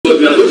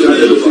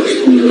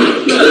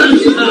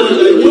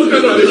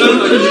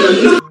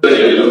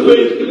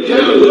Even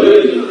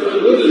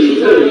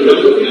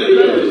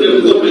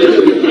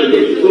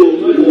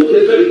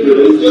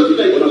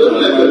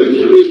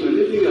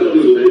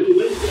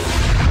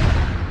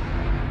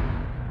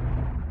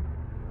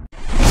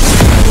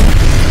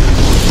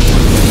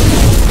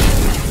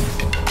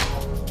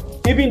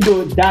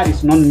though that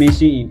is not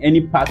mentioned in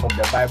any part of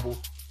the Bible.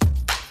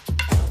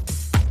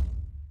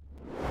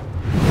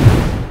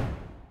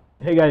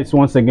 Hey guys,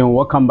 once again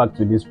welcome back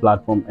to this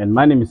platform, and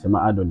my name is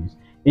Emma Adonis.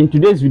 In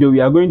today's video we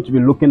are going to be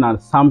looking at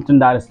something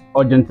that is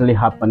urgently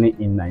happening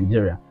in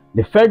Nigeria.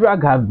 The federal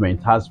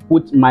government has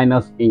put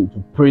minors into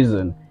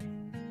prison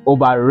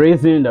over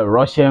raising the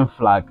Russian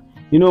flag.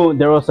 You know,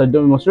 there was a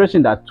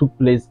demonstration that took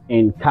place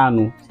in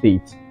Kano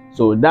State,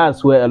 so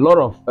that's where a lot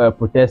of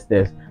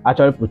protesters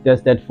actually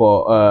protested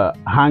for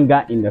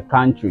hunger in the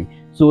country.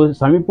 So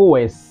some people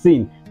were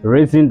seen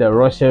raising the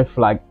Russian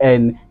flag,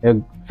 and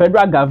the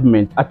federal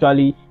government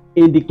actually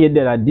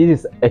indicated that this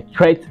is a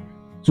threat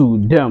to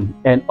them,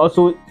 and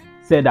also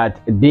said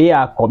that they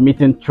are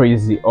committing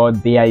treason, or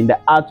they are in the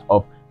act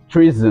of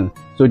treason.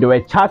 So they were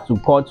charged to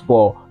court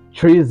for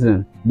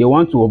treason. They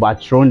want to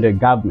overthrow the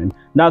government.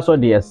 That's what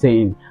they are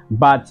saying.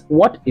 But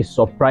what is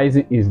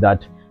surprising is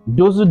that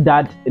those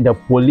that the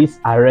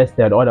police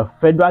arrested, or the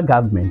federal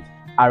government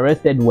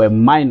arrested, were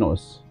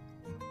minors.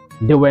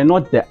 They were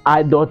not the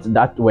adults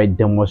that were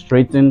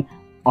demonstrating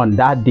on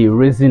that day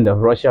raising the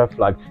Russian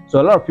flag.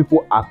 So a lot of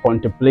people are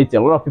contemplating,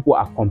 a lot of people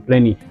are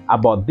complaining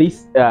about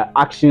these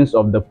actions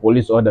of the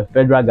police or the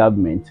federal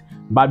government.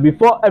 But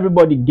before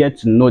everybody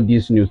gets to know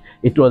this news,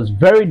 it was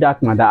Very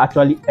Dark Man that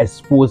actually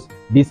exposed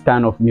this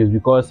kind of news,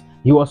 because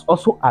he was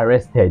also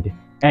arrested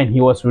and he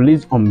was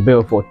released on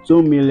bail for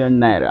 2 million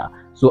naira.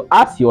 So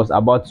as he was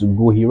about to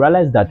go, he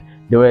realized that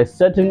there were a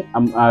certain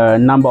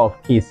number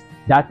of cases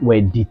that were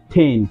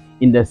detained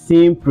in the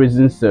same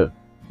prison cell.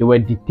 They were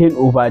detained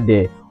over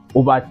there.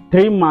 Over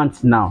 3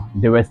 months now,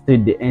 they were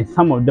still there, and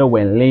some of them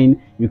were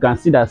laying. You can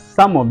see that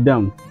some of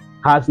them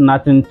has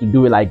nothing to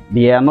do with, like,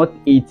 they are not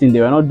eating, they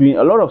were not doing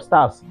a lot of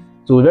stuff.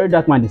 So Very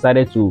Dark Man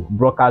decided to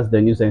broadcast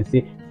the news and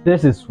say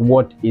this is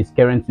what is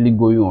currently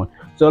going on.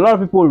 So a lot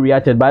of people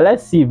reacted, but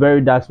let's see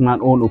Very Dark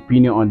Man's own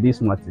opinion on these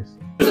matters.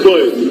 This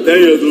boy,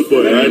 10-year-old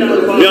boy, right?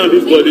 Me and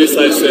this boy, this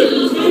side said,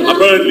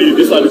 apparently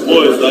these are the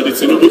boys that the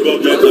Tinubu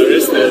government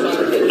arrested,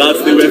 that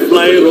they were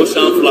flying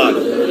Russian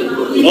flag.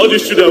 All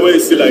these children where you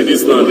see like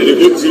this now, they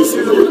go to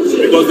prison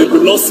because they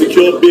could not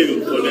secure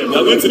bail for them. They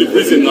are going to the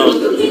prison now.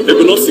 They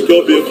could not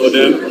secure bail for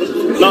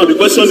them. Now the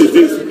question is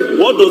this: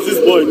 what does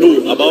this boy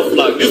know about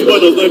flag? This boy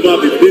does not even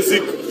have the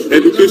basic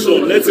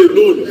education, let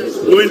alone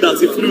knowing that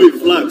he flew a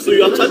flag. So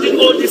you are charging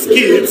all these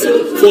kids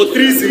for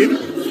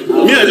treason.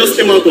 Me, I just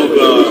came out of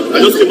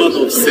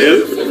cell,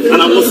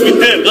 and I was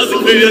with them. That's the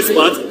craziest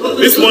part.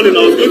 This morning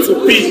I was going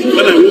to pee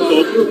when I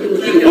woke up.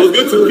 I was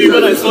going to pee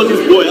when I saw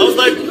this boy. I was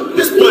like,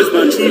 this boy is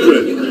my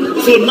children.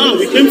 So now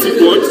we came to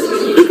court.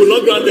 They could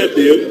not grant their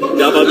bail.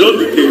 They have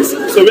adjourned the case.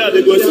 So where are they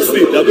going to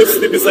sleep? They are going to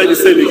sleep inside the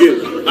cell again.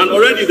 And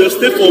already they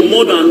stayed for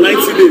more than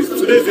 90 days.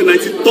 Today is the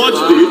 93rd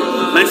day.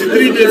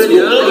 93 days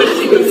for all the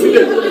children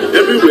seated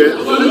everywhere.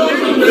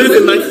 Today is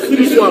the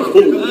 93th one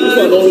home. This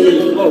one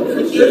only.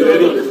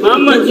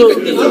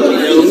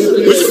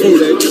 Which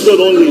food? This one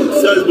only.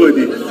 Size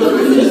body.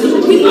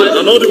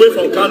 And all the way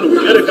from Kano.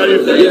 Where they carry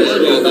from?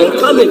 From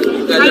Kano.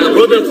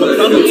 Brought them from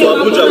Kano to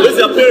Abuja. Where's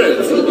their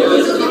parents?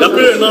 Their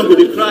parents now go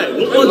they cry.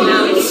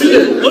 Nobody. See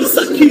them. All these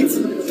are kids.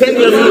 10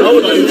 years old. How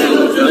old are you?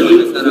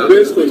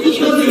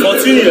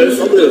 14 years.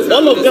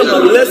 All of them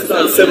are less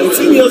than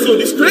 17 years old.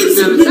 It's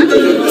crazy.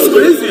 It's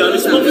crazy and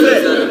it's not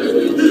fair.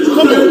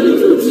 Come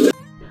on.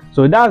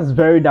 So that's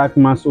Very Dark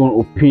Man's own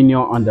opinion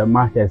on the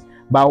matters.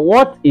 But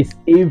what is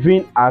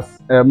even as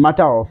a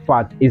matter of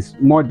fact is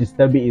more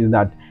disturbing is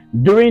that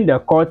during the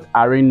court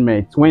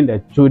arraignment, when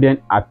the children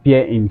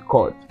appear in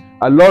court,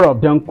 a lot of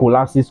them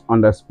collapses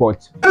on the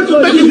spot.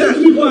 Let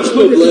me go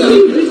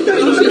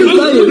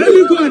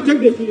and take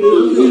the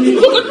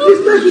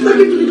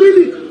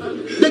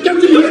they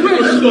kept it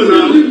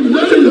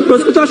the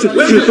prosecutor should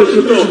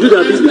do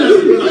their business.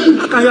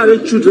 How can you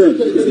arrange children?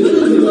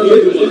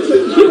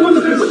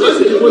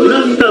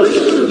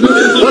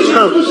 What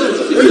happened?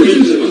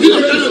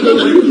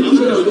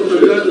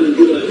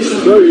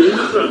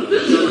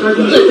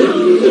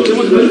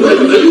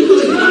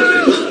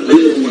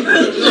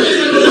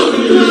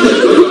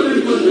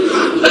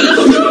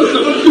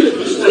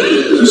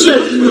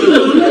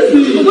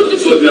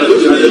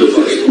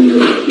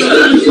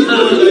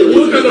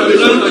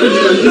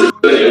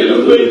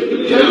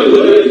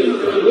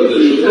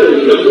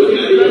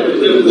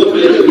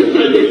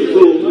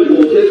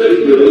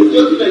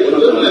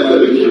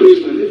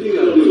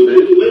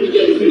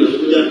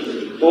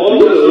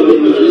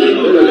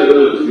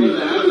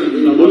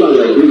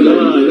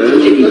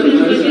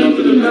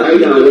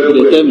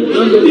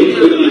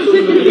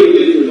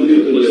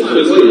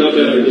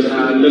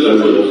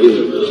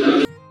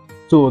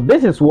 So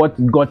this is what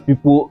got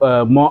people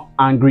more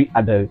angry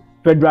at the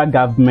federal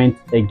government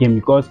again,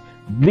 because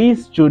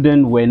these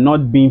children were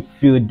not being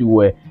filled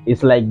well.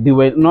 It's like they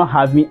were not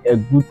having a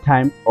good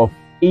time of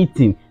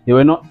eating, they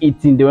were not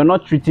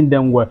treating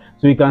them well.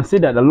 So you can see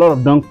that a lot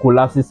of them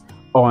collapses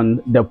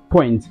on the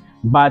point.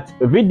 But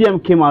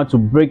VDM came out to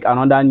break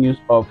another news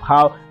of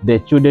how the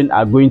children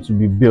are going to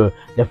be billed.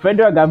 The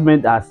federal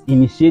government has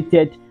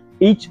initiated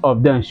each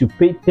of them should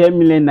pay 10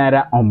 million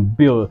naira on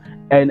bill,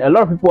 and a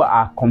lot of people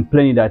are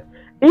complaining that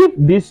if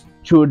these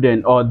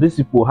children or these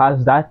people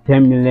has that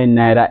 10 million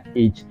naira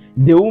each,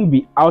 they won't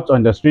be out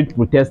on the street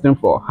protesting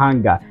for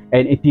hunger.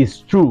 And it is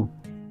true,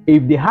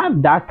 if they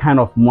have that kind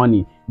of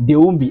money, they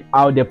won't be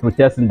out there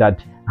protesting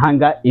that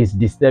hunger is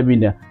disturbing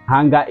them,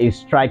 hunger is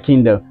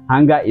striking them,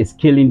 hunger is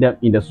killing them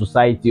in the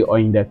society or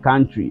in the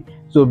country.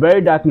 So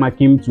Very Dark Man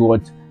came to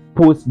what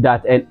post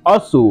that. And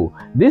also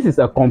this is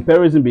a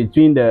comparison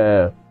between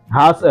the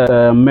house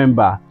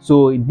member.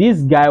 So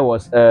this guy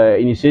was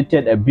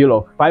initiated a bill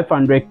of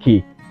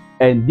 500k,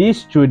 and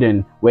these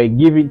children were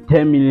given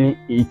 10 million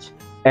each.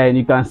 And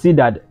you can see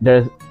that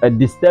there's a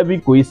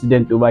disturbing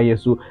coincidence over here.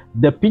 So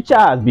the picture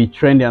has been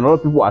trending and a lot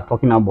of people are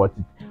talking about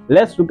it.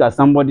 Let's look at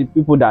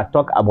people that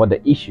talk about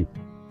the issue.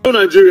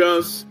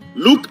 Nigerians,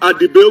 look at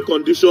the bail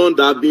conditions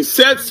that have been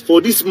set for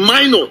these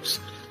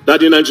minors that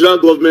the Nigerian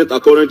government are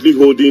currently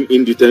holding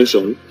in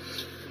detention.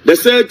 They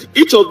said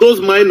each of those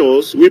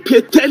minors will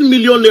pay 10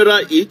 million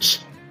naira each,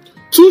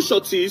 2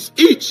 shorties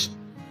each.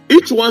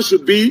 Each one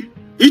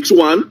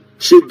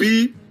should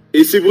be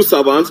a civil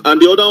servant,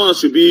 and the other one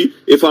should be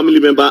a family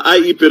member,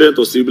 i.e. parent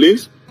or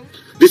siblings.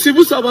 The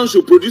civil servant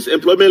should produce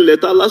employment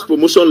letter, last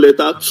promotion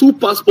letter, 2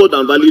 passport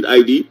and valid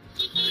ID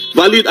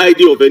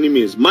of any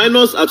means.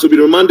 Minors are to be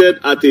remanded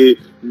at a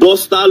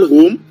Bostal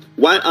home,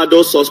 while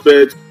adult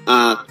suspects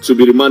are to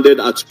be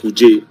remanded at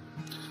Kuje.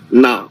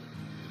 Now,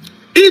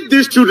 if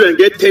these children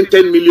get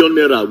 10 million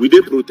naira, will they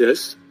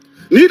protest?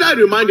 Need I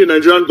remind the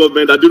Nigerian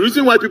government that the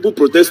reason why people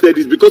protested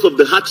is because of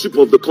the hardship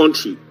of the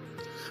country.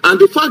 And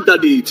the fact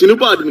that the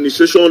Tinubu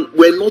administration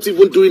were not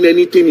even doing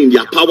anything in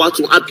their power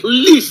to at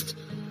least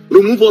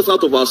remove us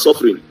out of our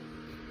suffering.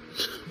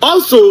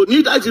 Also,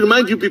 need I to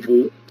remind you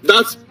people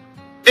that,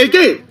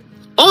 again,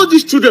 all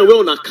these children were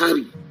on a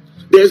carry.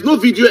 There's no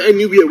video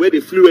anywhere where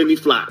they flew any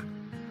flag.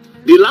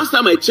 The last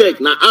time I checked,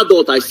 now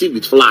adult I see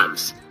with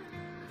flags.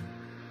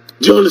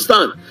 Do you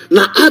understand?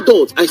 Now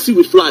adults I see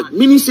with flag,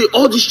 meaning say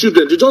all these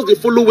children, they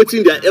follow what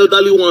their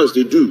elderly ones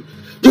they do.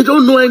 They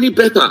don't know any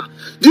better.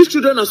 These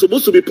children are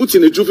supposed to be put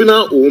in a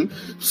juvenile home.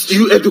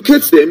 You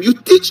educate them, you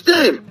teach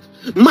them.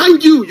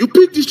 Mind you, you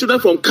pick these children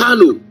from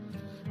Kano.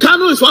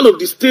 Kano is one of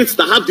the states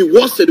that have the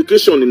worst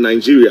education in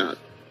Nigeria.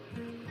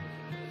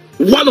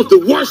 One of the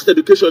worst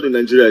education in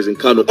Nigeria is in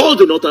Kano. All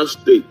the northern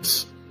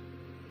states.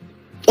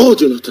 All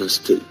the northern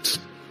states.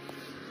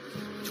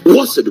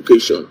 Worst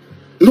education.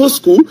 No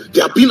school.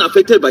 They are being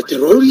affected by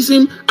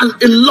terrorism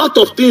and a lot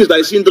of things that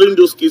is hindering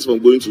those kids from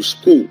going to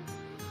school.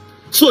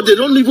 So they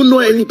don't even know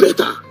any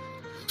better.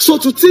 So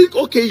to think,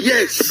 okay,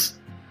 yes,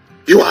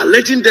 you are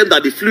alleging them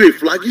that they flew a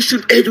flag, you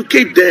should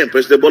educate them,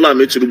 President Bola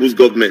Ahmed Tinubu's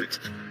government.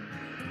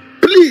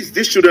 Please,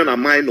 these children are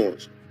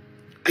minors.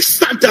 I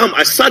sat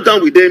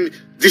down with them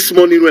this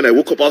morning when I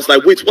woke up. I was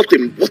like, wait,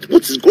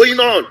 what is going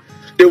on?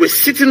 They were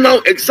sitting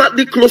down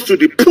exactly close to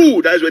the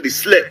pool. That is where they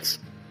slept.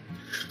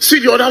 See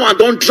the other one,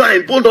 don't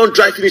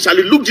dry finish. I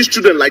look these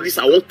children like this,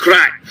 I won't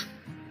cry.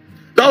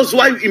 That was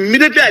why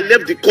immediately I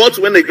left the court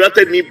when they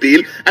granted me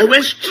bail. I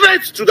went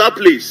straight to that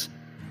place.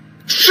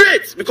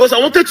 Straight, because I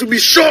wanted to be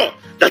sure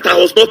that I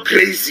was not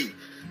crazy.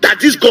 That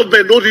this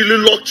government don't really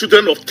lock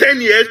children of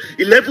 10 years,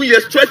 11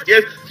 years, 12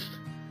 years,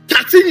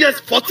 13 years,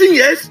 14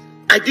 years.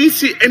 I didn't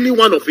see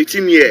anyone of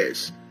 18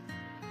 years.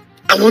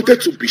 I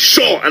wanted to be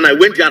sure, and I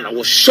went there and I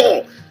was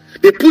sure.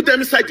 They put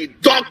them inside the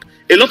dock.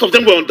 A lot of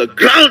them were on the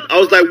ground. I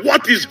was like,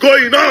 what is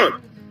going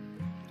on?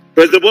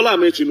 President Bola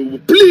Ahmed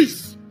Tinubu,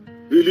 please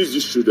release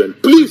these children.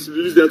 Please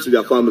release them to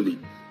their family.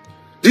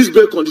 This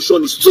bail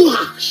condition is too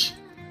harsh.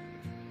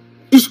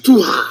 It's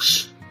too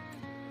harsh.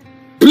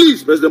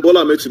 Please, President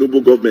Bola Ahmed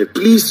Tinubu government,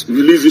 please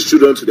release these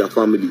children to their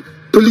family.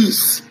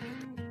 Please.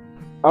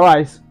 All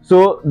right.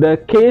 So the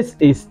case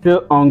is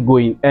still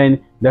ongoing, and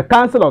the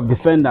Council of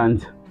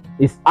Defendants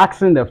is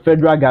asking the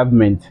federal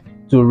government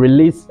to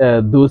release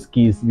those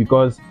kids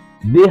because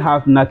they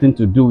have nothing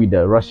to do with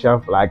the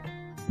Russian flag.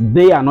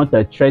 They are not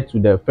a threat to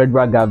the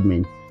federal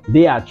government.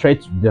 They are a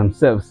threat to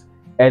themselves.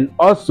 And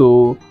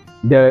also,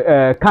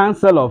 the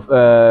Council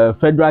of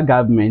Federal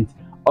Government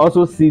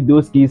also see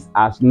those kids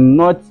as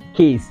not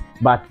kids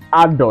but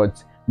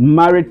adults,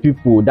 married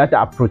people that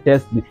are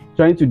protesting,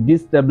 trying to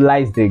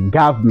destabilize the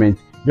government,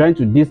 trying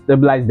to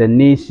destabilize the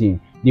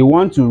nation. They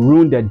want to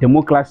ruin the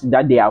democracy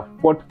that they have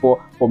fought for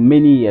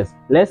many years.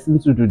 Let's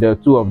listen to the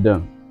two of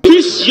them.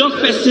 These young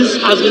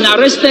persons have been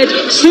arrested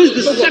since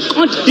the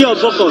 2nd day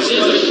of August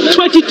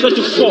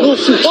 2024.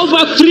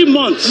 Over 3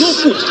 months. No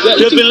food.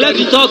 They've been left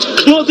without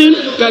clothing,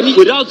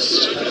 without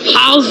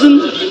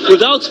housing,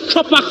 without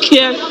proper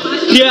care.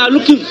 They are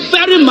looking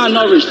very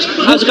malnourished.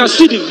 As you can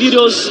see the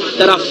videos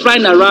that are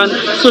flying around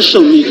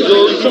social media.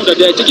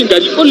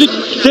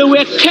 They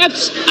were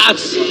kept at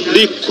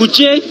the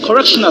Kuje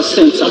Correctional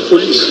Center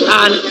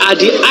and at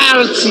the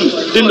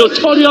IRT, the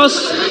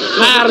notorious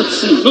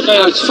IRT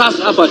at Sas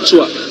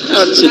Abatua.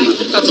 Now,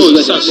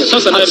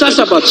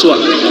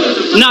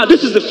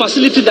 this is the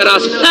facility that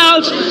has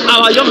held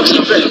our young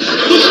children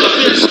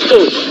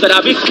that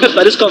have been kept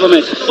by this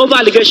government over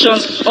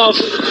allegations of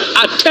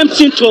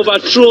attempting to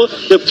overthrow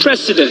the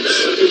president.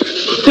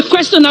 The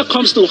question now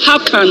comes to, how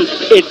can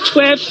a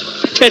 12,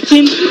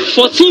 13,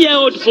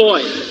 14-year-old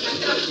boy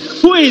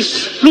who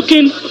is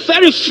looking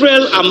very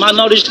frail and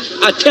malnourished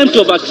attempt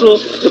to overthrow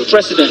the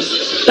president?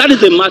 That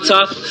is a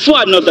matter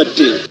for another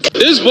day.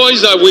 These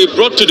boys that we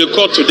brought to the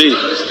court today,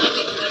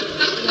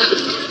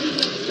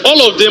 all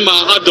of them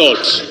are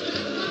adults.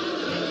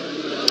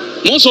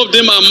 Most of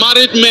them are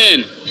married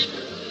men.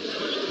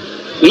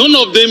 None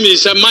of them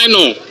is a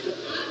minor.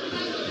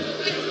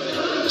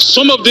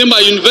 Some of them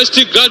are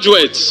university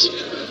graduates.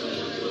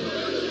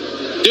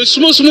 The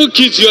small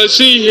kids you are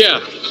seeing here,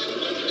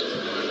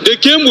 they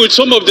came with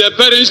some of their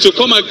parents to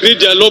come and greet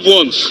their loved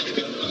ones.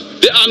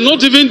 They are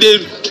not even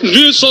the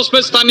real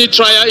suspect standing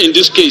trial in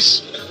this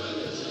case.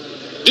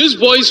 These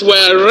boys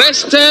were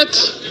arrested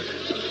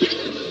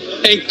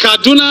in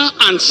Kaduna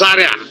and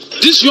Zaria.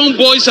 These young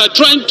boys are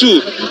trying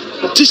to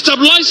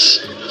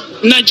destabilize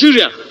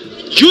Nigeria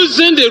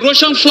using the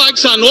Russian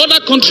flags and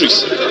other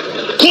countries,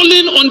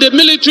 calling on the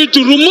military to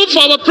remove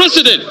our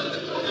president.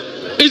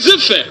 Is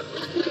it fair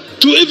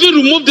to even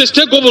remove the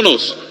state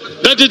governors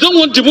that they don't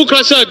want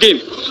democracy again?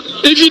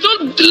 If you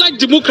don't like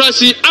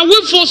democracy, are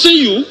we forcing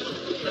you?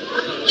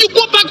 You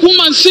go back home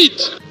and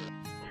sit.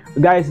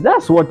 Guys,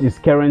 that's what is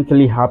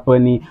currently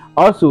happening.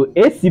 Also,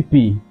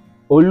 ACP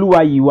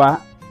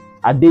Oluwayiwa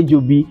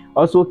Adejobi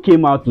also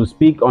came out to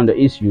speak on the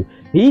issue.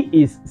 He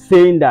is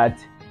saying that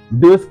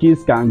those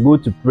kids can go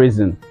to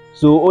prison.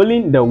 So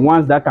only the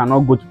ones that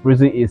cannot go to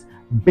prison is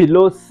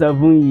below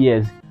 7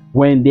 years.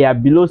 When they are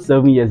below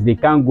 7 years, they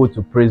can't go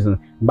to prison.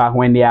 But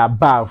when they are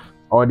above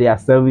or they are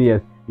 7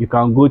 years, you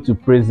can go to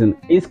prison.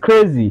 It's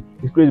crazy.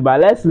 It's crazy.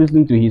 But let's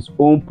listen to his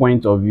own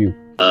point of view.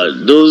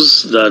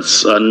 Those that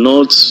are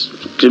not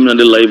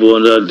criminally liable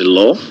under the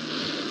law,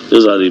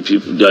 those are the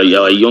people that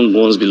are young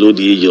ones below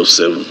the age of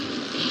 7.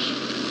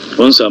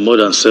 Once you are more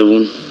than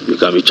 7, you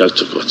can be charged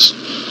to court.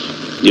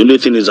 The only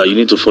thing is that you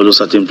need to follow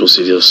certain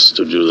procedures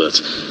to do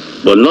that.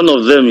 But none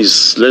of them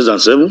is less than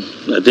 7.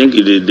 I think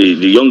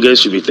the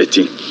youngest should be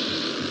 13.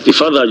 The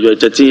fact that you are a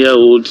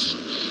 13-year-old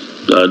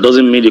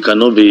doesn't mean you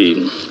cannot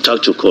be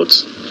charged to court.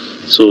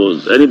 So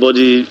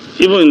anybody,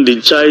 even in the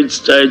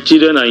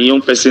Children and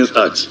Young Persons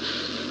Act,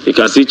 they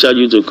can still charge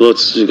you to court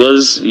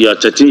because you are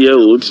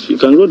 13-year-old. You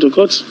can go to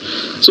court.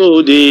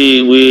 So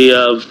we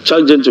have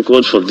charged them to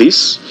court for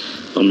this.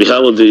 On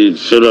behalf of the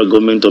federal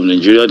government of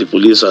Nigeria, the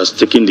police has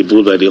taken the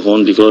bull by the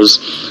horn because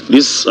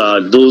these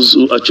are those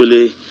who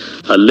actually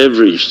are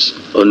leveraged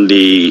on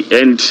the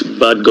end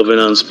bad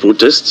governance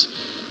protest.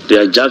 They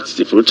hijacked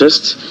the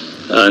protest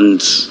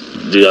and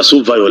they are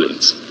so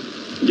violent.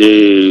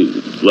 They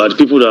are the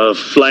people that are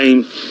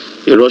flying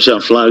the Russian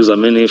flags and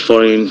many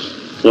foreign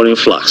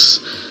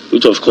flags,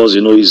 which of course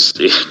you know is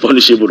a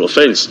punishable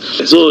offense.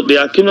 So they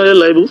are criminally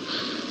liable.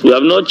 We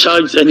have not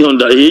charged any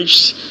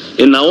underage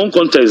in our own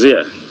context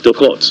here to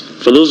court.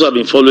 For those who have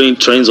been following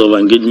trends of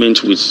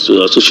engagement with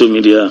social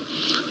media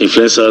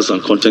influencers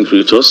and content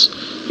creators,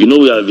 you know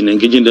we have been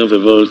engaging them for a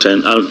very long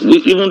time. And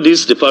even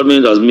this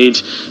department has made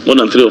more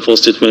than 3 or 4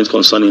 statements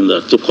concerning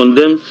that to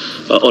condemn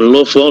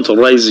unlawful,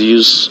 unauthorized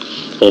use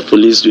of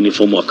police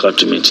uniform or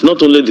accoutrement.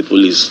 Not only the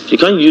police. You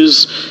can't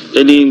use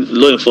any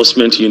law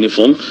enforcement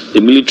uniform,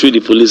 the military, the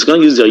police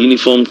can't use their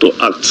uniform to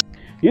act.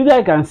 You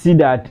guys can see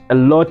that a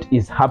lot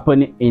is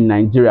happening in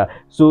Nigeria.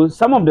 So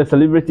some of the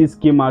celebrities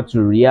came out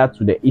to react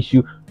to the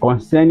issue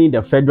concerning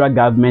the federal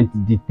government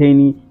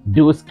detaining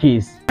those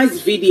kids.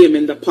 VDM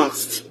in the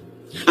past.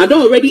 I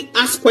don't already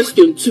ask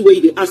question 2 where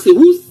they ask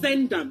who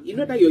sent them. You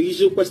know that your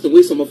usual question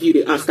where some of you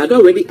they ask. I don't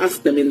already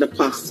ask them in the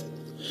past.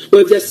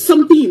 But if there's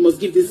something you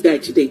must give this guy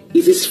today,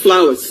 it's his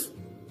flowers.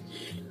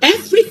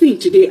 Everything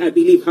today, I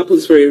believe,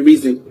 happens for a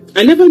reason.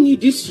 I never knew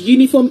this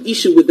uniform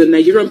issue with the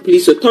Nigerian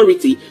Police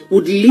Authority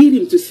would lead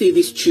him to save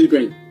these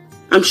children.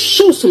 I'm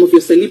sure some of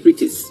your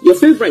celebrities, your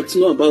favorites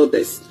know about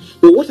this.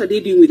 But what are they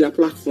doing with their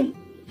platform?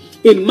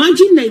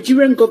 Imagine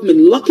Nigerian government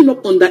locking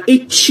up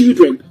underage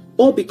children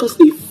all because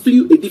they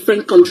flew a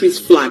different country's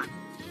flag.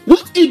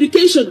 What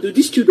education do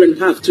these children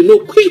have to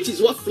know which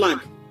is what flag?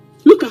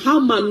 Look at how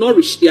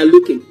malnourished they are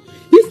looking.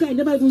 This guy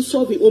never even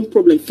solved his own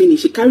problem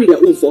finish. He carried their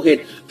own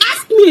forehead.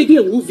 Ask me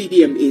again who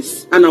VDM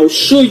is, and I'll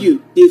show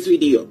you this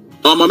video.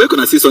 Make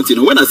una see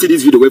something. When I see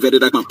this video where very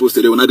dark man post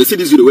today, when I see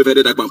this video where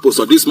very dark man post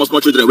on these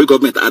small children where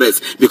government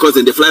arrest because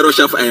then they fly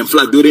Russia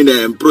flag during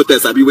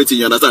protests, I be waiting,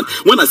 you understand?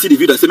 When I see the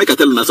video, I say make I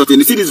tell you something.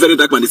 You see this very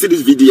dark man, you see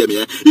this video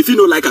here. If you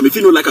know like him, if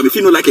you know like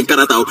in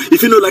character,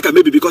 if you know like him,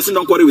 maybe because you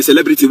don't quarrel with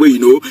celebrity where you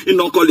know, you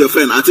don't call your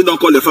friend out, you don't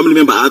call your family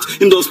member out,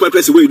 you don't spoil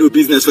person where you know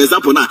business. For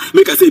example, now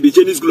make I say be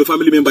Jenny's Glow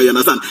family member, you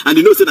understand? And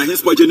you know say that him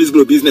spoil Jenny's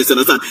Glow business, you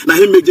understand?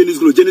 Now him make Jenny's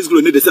Glow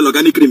need to sell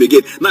organic cream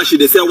again. Now she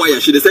they sell wire,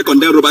 she they sell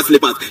condemned rubber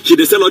slippers, she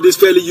they sell all these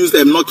fairly used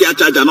Nokia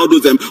charger and all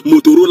those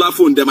Motorola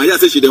phone. Them I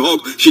say she the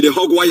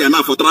hog wire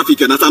now for traffic,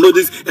 you understand? All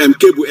this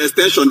cable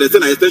extension, they say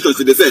na extension,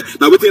 she they say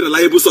now with a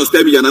reliable source,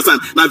 tell me, you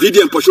understand? Now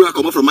video and pursue her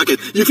come up from market.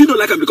 If you don't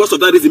like her because of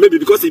that reason, maybe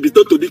because he be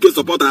told to DK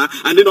support her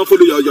and they don't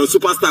follow your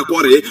superstar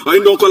quarry, or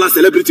you don't call her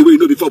celebrity where you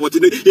know before, but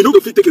you know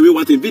if you take away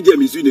one thing, video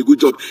is doing a good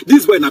job.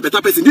 This boy na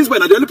better person. This boy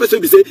na the only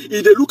person we say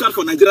if they look out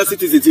for Nigerian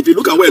citizens, if you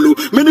look at well,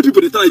 many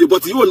people they tell you,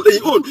 but he own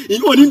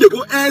in they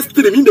go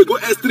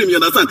extreme, you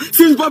understand?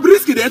 Since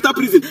Bobrisky they enter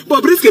prison,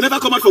 Bobrisky never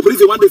come out for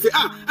prison. One day say,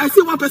 I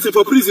see one person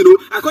for prison,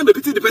 I can't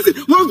pity the person.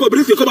 Once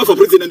Bobrisky come out for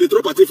prison and they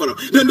throw party for him,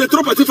 then they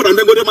throw party for him,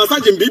 then go they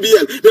massage in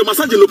BBL, they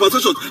massage in low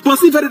positions. But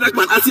see very dark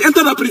man, as he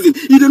enter that prison,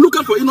 he they look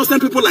out for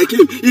innocent people like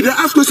him. He they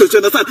ask questions, you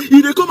understand?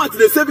 He they come out,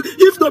 they say,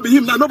 if not be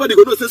him, now nobody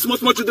go know say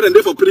small children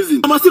there for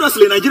prison. I'm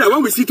seriously in Nigeria,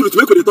 when we see truth,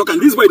 make we talk,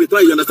 and this boy they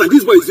try, you understand?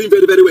 This boy is doing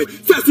very, very well.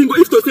 See, I think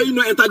if to say you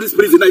know enter this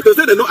prison, like to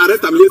say they no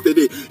arrest him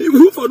yesterday.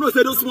 Who for no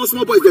say those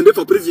small boys then there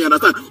for prison, you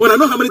understand? When I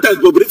know how many times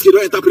Bobrisky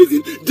don't enter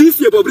prison, this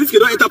year Bobrisky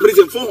don't enter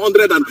prison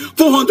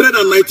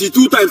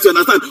 492 times, you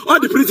understand? All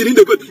the prison in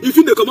the good. If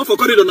you come out for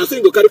corridor, now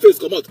saying go carry face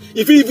come out.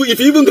 If you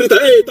even greater,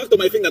 hey, talk to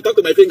my finger.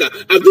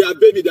 And they have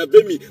baby.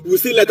 We'll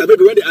see later,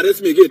 baby, when they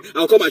arrest me again,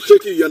 I'll come and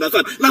shake you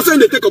understand? Now saying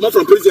they take come out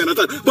from prison, you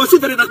understand? But see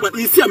very dark man,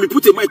 you see me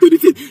put a mind to the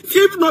thing.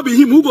 If not be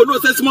him, who go know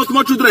say small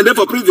children there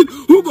for prison?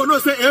 Who go know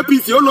say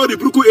APC, oh Lord, the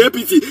Bruku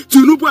APC,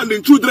 Tinubu and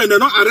the children, they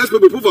not arrest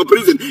people for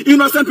prison.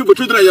 Innocent people,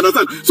 children, you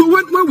understand? So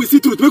when we see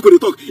truth, make we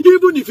talk.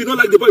 Even if you don't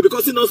like the boy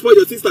because he don't spoil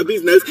your sister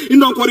business, he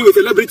don't quarrel with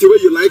celebrity where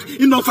you like,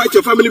 he don't fight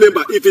your family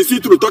member. If you see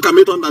truth, talk and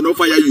make on and no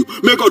fire you.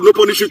 Make God no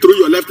punish you through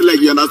your left leg,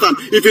 you understand?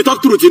 If you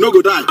talk truth, you no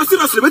go die.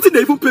 Seriously, waiting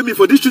they even pay me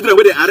for these children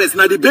where they arrest.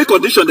 Now the bail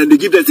condition then they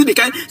give them. See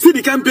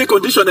the kind bail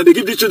condition and they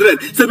give these children.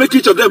 Say make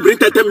each of them bring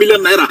 10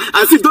 million naira.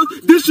 As if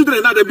these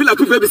children now they be like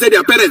people say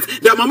their parents,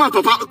 their mama and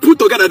papa put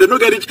together, they no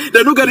get it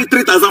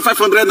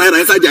 3,500 naira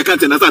inside their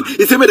account, you understand?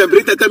 He say make them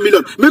bring 10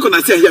 million. Make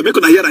on see here, make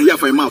on hear and hear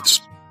for a mouth.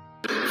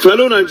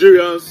 Fellow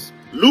Nigerians,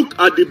 look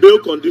at the bail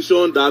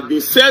condition that have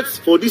been set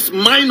for these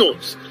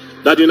minors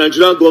that the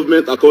Nigerian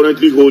government are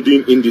currently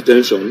holding in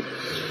detention.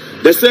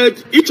 They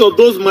said each of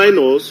those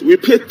minors will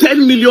pay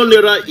 10 million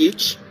naira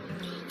each,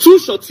 2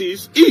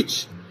 shorties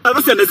each. I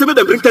don't say they say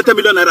them bring 30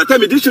 million naira. Tell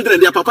me these children,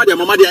 their papa, their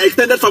mama, their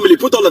extended family,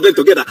 put all of them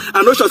together.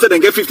 I know sure say they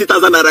get 50,000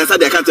 naira inside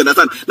their account,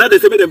 understand? Now they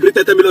say them bring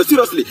 30 million.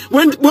 Seriously,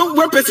 when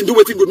person do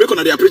waiting good, make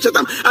on they appreciate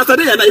them. After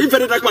they and if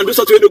very dark man do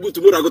something no good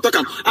tomorrow, I go talk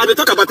them. And they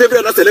talk about every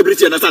other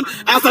celebrity, understand?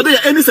 After they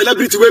any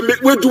celebrity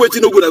when do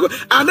waiting no good, I go.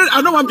 I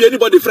don't want to be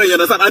anybody friend, you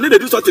understand? I need to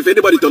do something for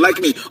anybody to like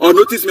me or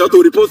notice me or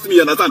to repost me,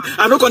 you understand?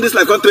 I don't on this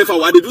like country for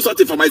I do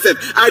something for myself.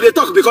 I they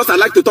talk because I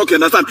like to talk, you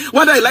understand?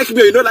 Whether you like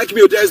me or you don't like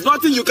me, there is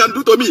nothing you can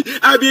do to me.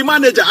 I be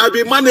manager.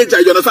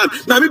 You understand?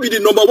 Now me be the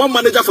 #1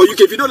 manager for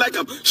UK. If you don't like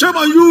him, shame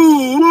on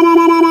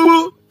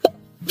you.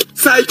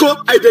 Psycho,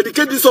 I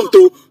dedicate this song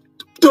to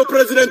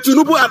President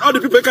Tinubu and all the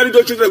people carrying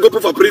those children go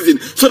put for prison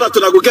so that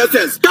I go get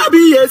sense.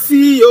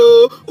 Kabiyesi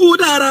o,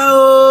 udara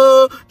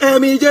o,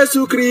 emi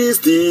Jesu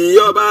Kristi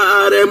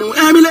oba aremu,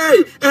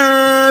 emile,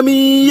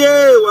 emi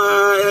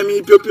yewa,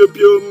 emi pio pio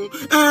pio,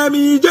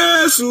 emi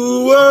Jesu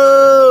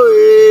o,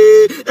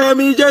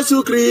 emi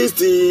Jesu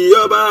Kristi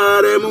oba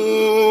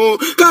aremu.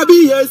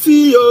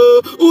 Kabiyesi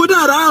o,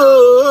 udara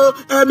o,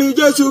 emi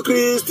Jesu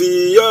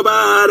Kristi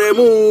oba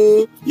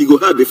aremu. You go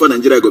hard before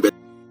Nigeria go better.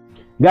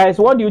 Guys,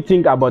 what do you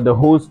think about the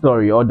whole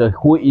story or the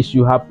whole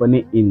issue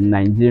happening in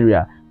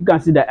Nigeria? You can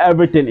see that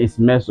everything is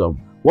messed up.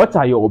 What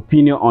are your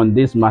opinion on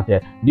this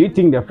matter? Do you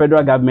think the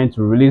federal government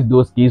will release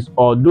those kids,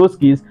 or those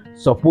kids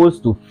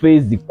supposed to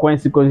face the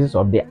consequences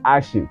of their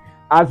action,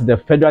 as the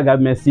federal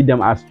government see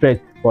them as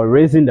threats for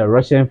raising the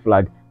Russian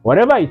flag?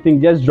 Whatever you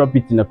think, just drop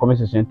it in the comment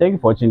section. Thank you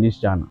for watching this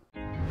channel.